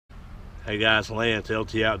Hey guys, Lance,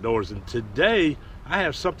 LT Outdoors, and today I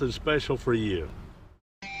have something special for you.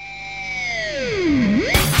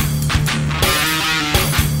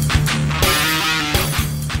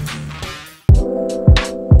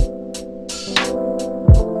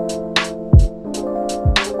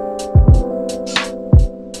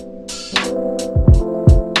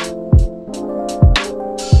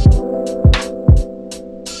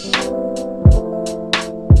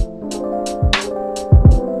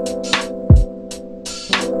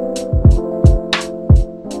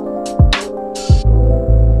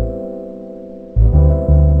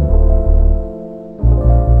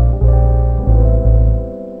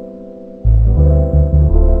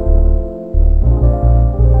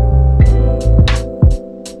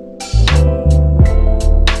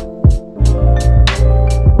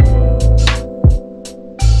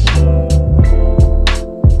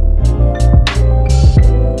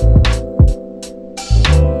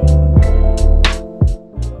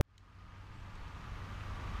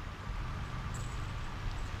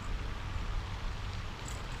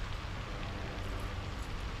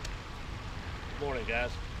 Good morning, guys.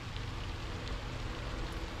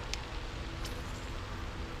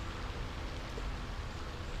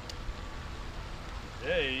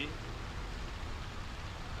 Today,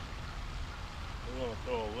 we're going to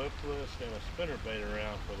throw a lipless and a spinnerbait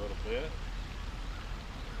around for a little bit.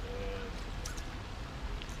 And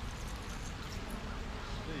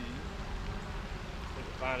see if we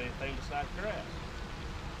can find anything besides grass.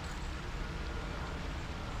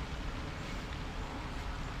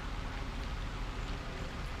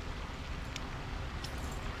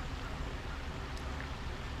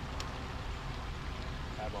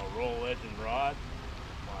 Have my roll legend rod,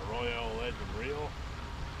 my Royal Legend reel,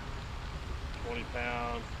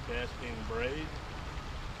 20-pound casting braid,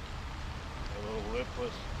 a little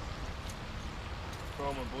lipless,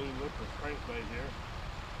 chrome and blue lipless crankbait here.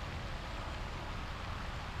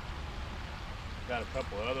 Got a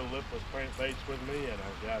couple of other lipless crankbaits with me, and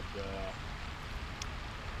I've got a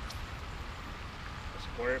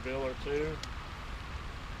square bill or two.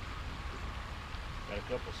 Got a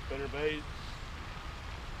couple spinner baits.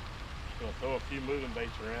 Gonna throw a few moving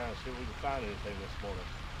baits around and see if we can find anything this morning.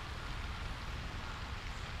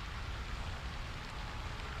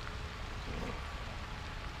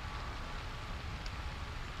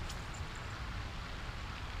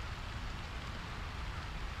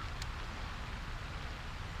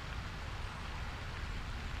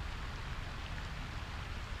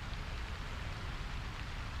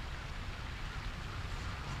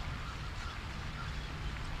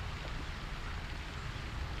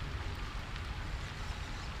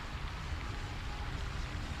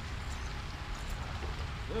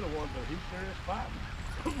 Little one, but he sure is fighting.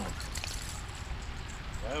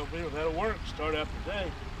 That'll work. Start out the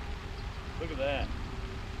day. Look at that.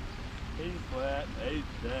 He flat ate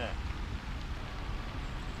that.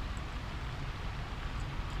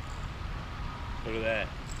 Look at that.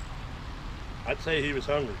 I'd say he was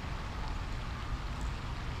hungry.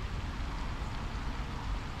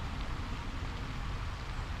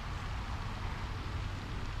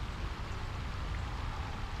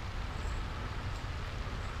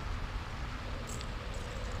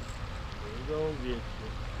 Gonna get you.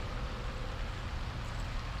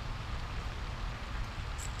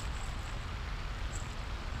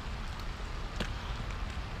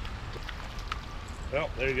 Well,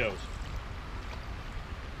 there he goes.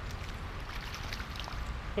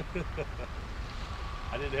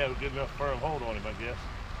 I didn't have a good enough firm hold on him, I guess.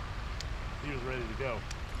 He was ready to go.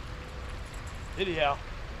 Anyhow,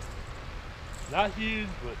 not huge,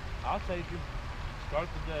 but I'll take him. Start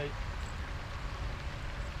the day.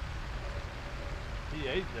 He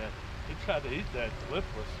ate that. He tried to eat that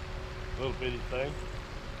lipless little bitty thing.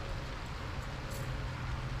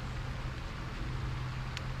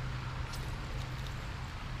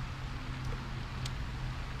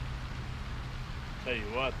 Tell you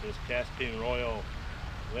what, this Casting Royal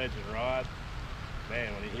Legend rod,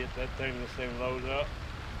 man, when he hit that thing, this thing loads up.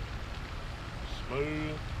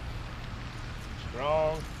 Smooth,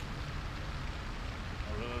 strong.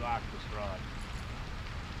 I really like this rod.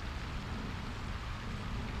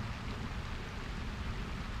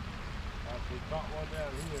 We caught one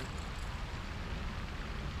down here.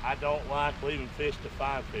 I don't like leaving fish to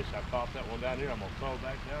find fish. I caught that one down here. I'm gonna throw it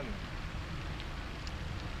back down here.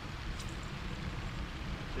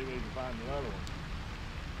 See if we can find another one.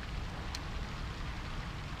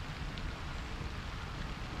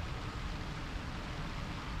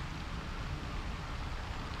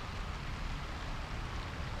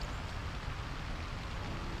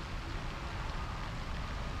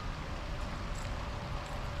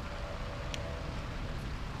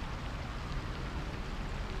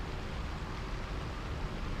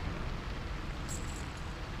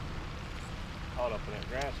 caught up in that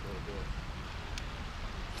grass a little bit.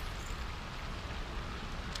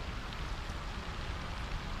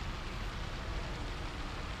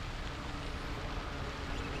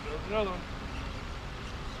 There goes another one.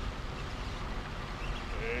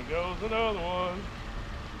 There goes another one.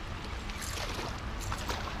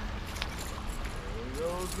 There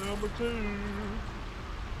goes number 2.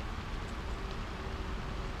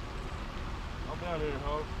 I'm down here,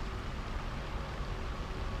 hog.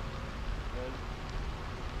 Okay.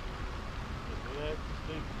 If that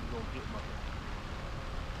stick, you're gonna get my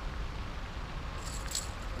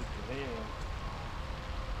with your hand.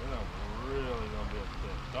 Then I'm really gonna be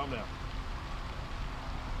upset. Calm down.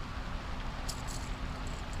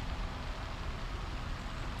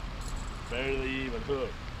 Barely even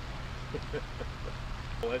hooked.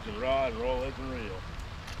 Legend rod, roll legend reel.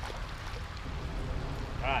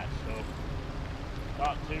 Alright, so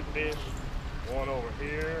caught 2 fish, one over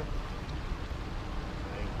here.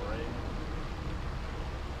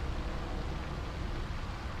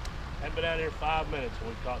 Hadn't been out here 5 minutes and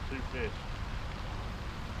we caught 2 fish.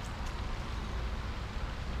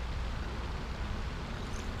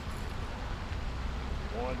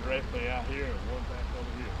 One directly out here and one back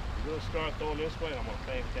over here. We're going to start throwing this way and I'm going to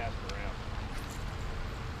fan cast around.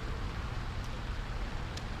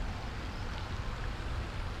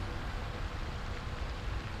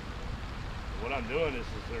 What I'm doing is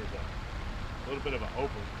there's a little bit of an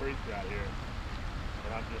open creek right here,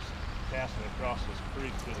 and I'm just casting across this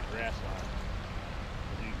creek to the grass line.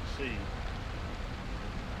 As you can see,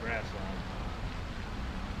 grass line.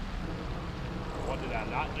 What did I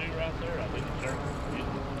not do right there? I didn't jerk it.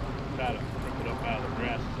 Try to rip it up out of the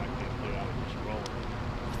grass as I can do. I was just rolling.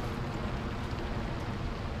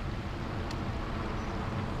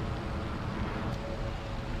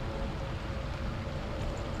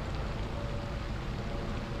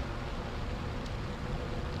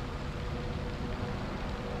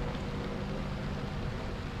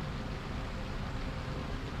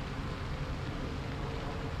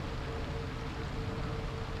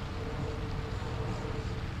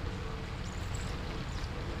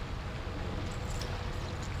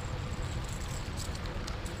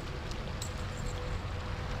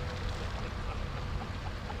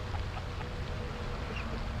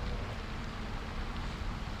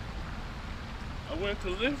 I went to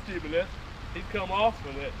lift him and he'd come off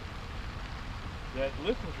and that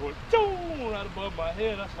lift was going right above my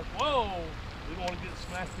head. I was like, whoa, didn't want to get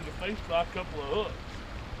smacked in the face by a couple of hooks.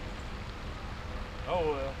 Oh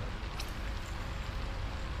well.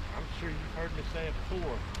 I'm sure you've heard me say it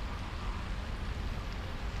before.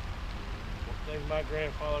 One thing my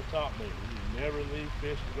grandfather taught me, you never leave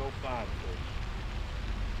fish to go find fish.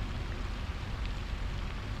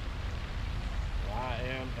 I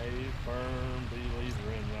am a firm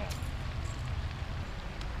believer in that.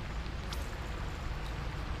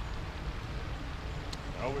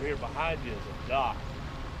 Over here behind you is a dock.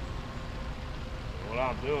 And what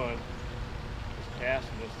I'm doing is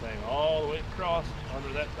casting this thing all the way across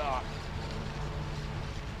under that dock.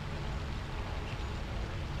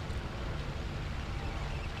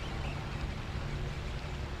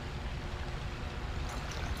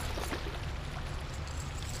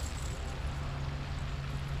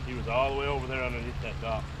 He was all the way over there underneath that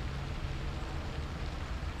dock.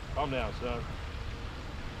 Calm down, son.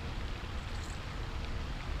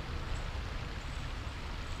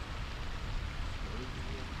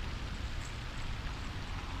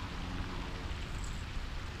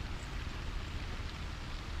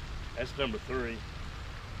 That's number 3.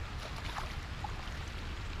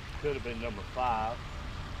 Could have been number 5.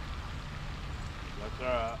 That's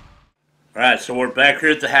alright. Alright, so we're back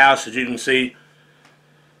here at the house. As you can see,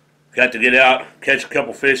 got to get out, catch a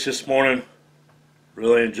couple fish this morning.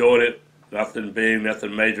 Really enjoyed it. Nothing big,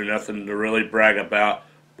 nothing major, nothing to really brag about.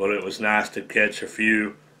 But it was nice to catch a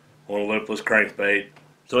few on a lipless crankbait.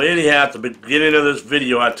 So anyhow, at the beginning of this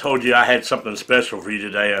video, I told you I had something special for you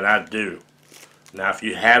today, and I do. Now, if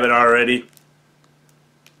you haven't already,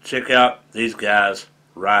 check out these guys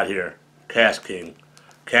right here, Cast King.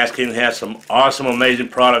 Cast King has some awesome, amazing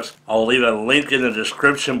products. I'll leave a link in the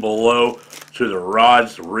description below to the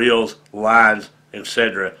rods, reels, lines,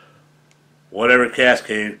 etc. Whatever Cast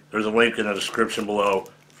King, there's a link in the description below.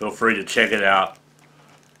 Feel free to check it out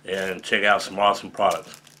and check out some awesome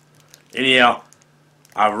products. Anyhow,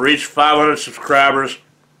 I've reached 500 subscribers.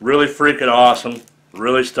 Really freaking awesome.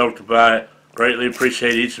 Really stoked about it. Greatly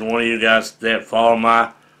appreciate each and one of you guys that follow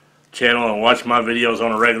my channel and watch my videos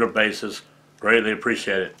on a regular basis. Greatly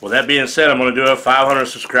appreciate it. With that being said, I'm going to do a 500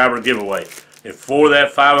 subscriber giveaway. And for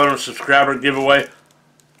that 500 subscriber giveaway,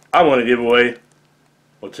 I'm going to give away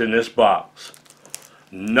what's in this box.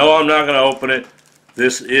 No, I'm not going to open it.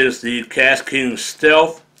 This is the Cast King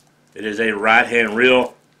Stealth. It is a right-hand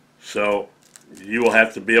reel, so you will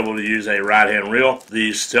have to be able to use a right-hand reel.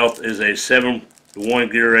 The Stealth is a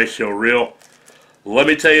 7-to-1 gear ratio reel. Let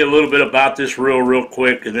me tell you a little bit about this reel real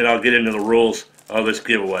quick, and then I'll get into the rules of this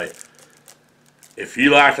giveaway. If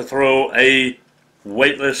you like to throw a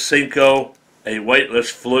weightless Senko, a weightless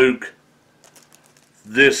fluke,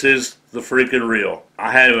 this is the freaking reel.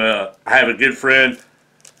 I have a good friend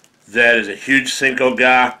that is a huge Senko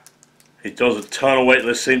guy. He throws a ton of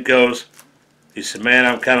weightless Senkos. He said, man,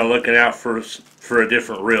 I'm kind of looking out for a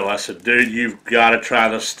different reel. I said, dude, you've got to try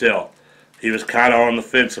the Stealth. He was kind of on the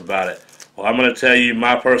fence about it. Well, I'm going to tell you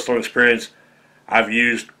my personal experience. I've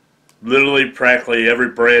used literally practically every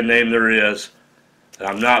brand name there is. And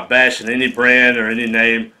I'm not bashing any brand or any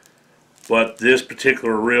name, but this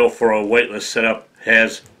particular reel for a weightless setup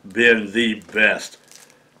has been the best.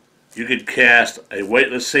 You could cast a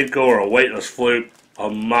weightless Senko or a weightless fluke a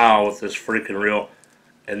mile with this freaking reel,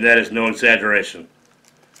 and that is no exaggeration.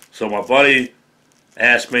 So my buddy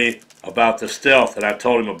asked me about the Stealth, and I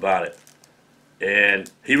told him about it. And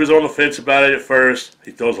he was on the fence about it at first.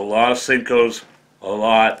 He throws a lot of Senkos, a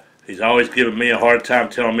lot. He's always giving me a hard time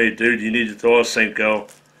telling me, dude, you need to throw a Senko.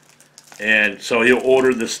 And so he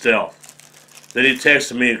ordered the Stealth. Then he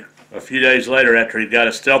texted me a few days later after he got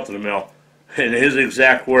his Stealth in the mail, and his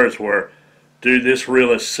exact words were, dude, this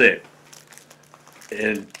reel is sick.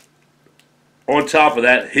 And on top of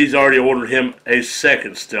that, he's already ordered him a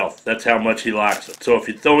second Stealth. That's how much he likes it. So if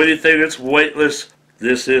you throw anything that's weightless,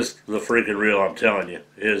 this is the freaking reel, I'm telling you.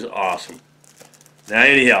 It is awesome. Now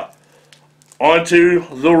anyhow, on to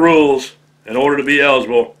the rules in order to be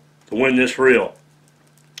eligible to win this reel.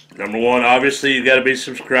 Number one, obviously you got to be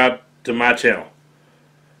subscribed to my channel.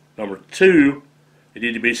 Number two, you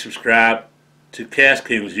need to be subscribed to Cast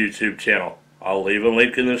King's YouTube channel. I'll leave a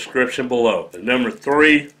link in the description below. And number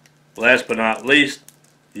three, last but not least,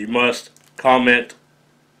 you must comment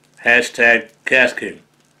hashtag Cast King.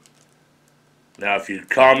 Now if you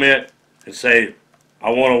comment and say,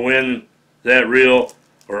 I want to win that reel,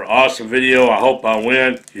 or awesome video, I hope I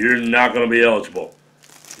win, you're not going to be eligible.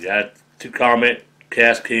 You got to comment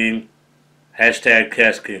Cast King, hashtag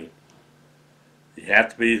Cast King. You have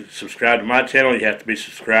to be subscribed to my channel. You have to be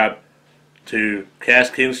subscribed to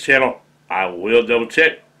Cast King's channel. I will double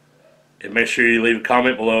check. And make sure you leave a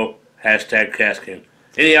comment below. Hashtag Cast King.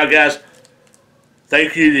 Anyhow, guys,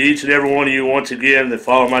 thank you to each and every one of you once again that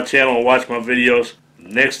follow my channel and watch my videos.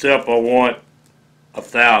 Next up, I want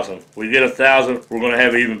 1,000. We get 1,000, we're going to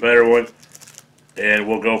have an even better one. And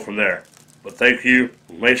we'll go from there. But thank you.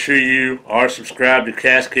 Make sure you are subscribed to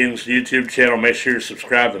Cast King's YouTube channel. Make sure you're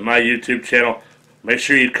subscribed to my YouTube channel. Make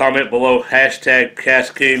sure you comment below hashtag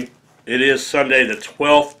Cast King. It is Sunday the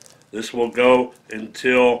 12th. This will go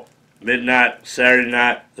until midnight Saturday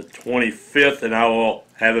night the 25th, and I will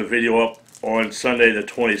have a video up on Sunday the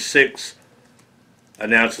 26th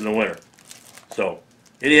announcing the winner. So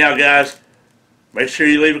anyhow, guys, make sure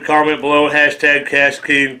you leave a comment below hashtag Cast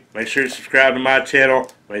King. Make sure you subscribe to my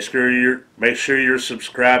channel. Make sure you're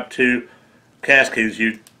subscribed to Cast King's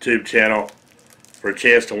YouTube channel for a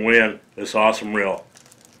chance to win this awesome reel.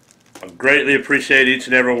 I greatly appreciate each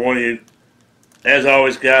and every one of you. As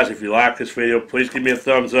always, guys, if you like this video, please give me a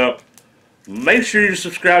thumbs up. Make sure you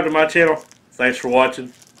subscribe to my channel. Thanks for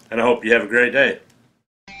watching, and I hope you have a great day.